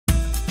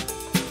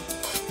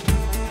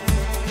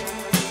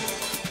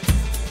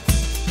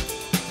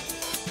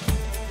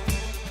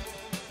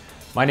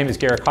My name is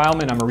Garrick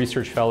Hileman. I'm a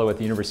research fellow at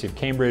the University of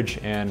Cambridge,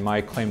 and my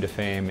claim to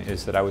fame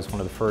is that I was one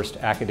of the first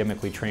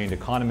academically trained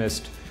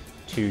economists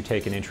to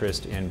take an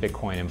interest in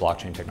Bitcoin and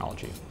blockchain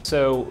technology.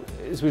 So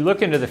as we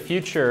look into the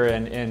future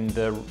and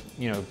the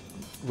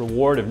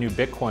reward of new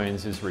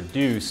Bitcoins is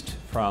reduced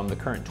from the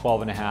current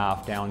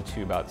 12.5 down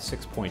to about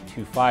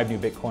 6.25 new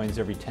Bitcoins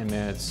every 10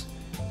 minutes,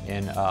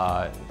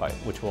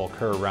 which will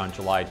occur around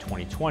July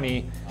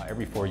 2020.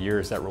 Every 4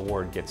 years that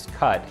reward gets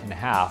cut in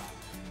half.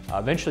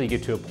 Eventually you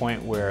get to a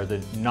point where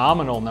the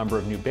nominal number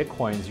of new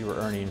Bitcoins you were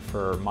earning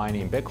for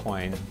mining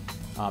Bitcoin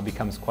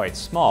becomes quite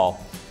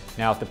small.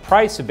 Now if the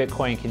price of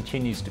Bitcoin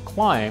continues to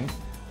climb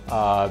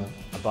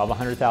above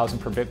 100,000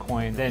 per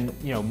Bitcoin, then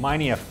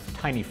mining a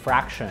tiny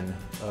fraction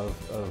of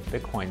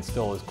Bitcoin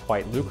still is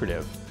quite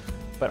lucrative.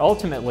 But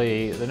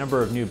ultimately the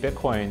number of new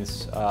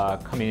Bitcoins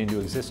coming into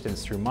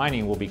existence through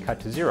mining will be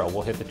cut to zero.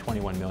 We'll hit the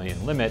 21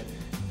 million limit,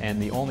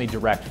 and the only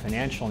direct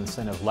financial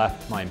incentive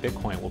left to mine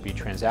Bitcoin will be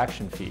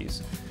transaction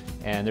fees.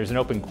 And there's an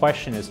open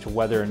question as to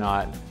whether or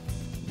not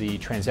the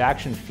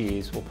transaction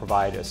fees will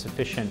provide a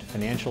sufficient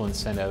financial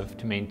incentive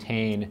to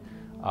maintain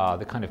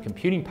the kind of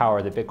computing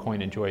power that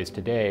Bitcoin enjoys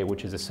today,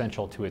 which is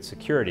essential to its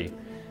security.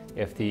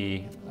 If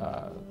the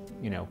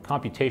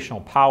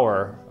computational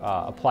power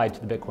applied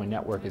to the Bitcoin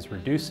network is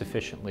reduced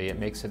sufficiently, it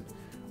makes it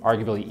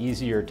arguably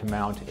easier to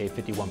mount a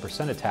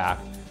 51% attack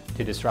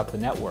to disrupt the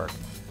network.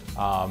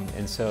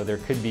 And so there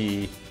could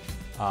be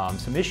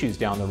some issues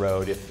down the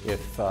road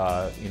if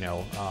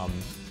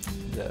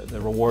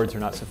the rewards are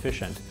not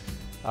sufficient.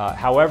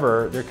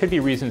 However, there could be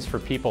reasons for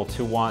people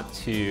to want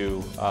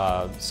to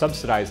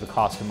subsidize the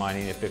cost of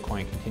mining if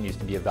Bitcoin continues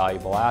to be a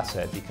valuable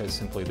asset, because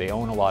simply they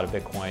own a lot of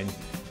Bitcoin,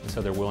 and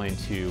so they're willing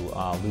to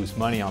lose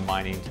money on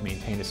mining to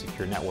maintain a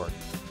secure network.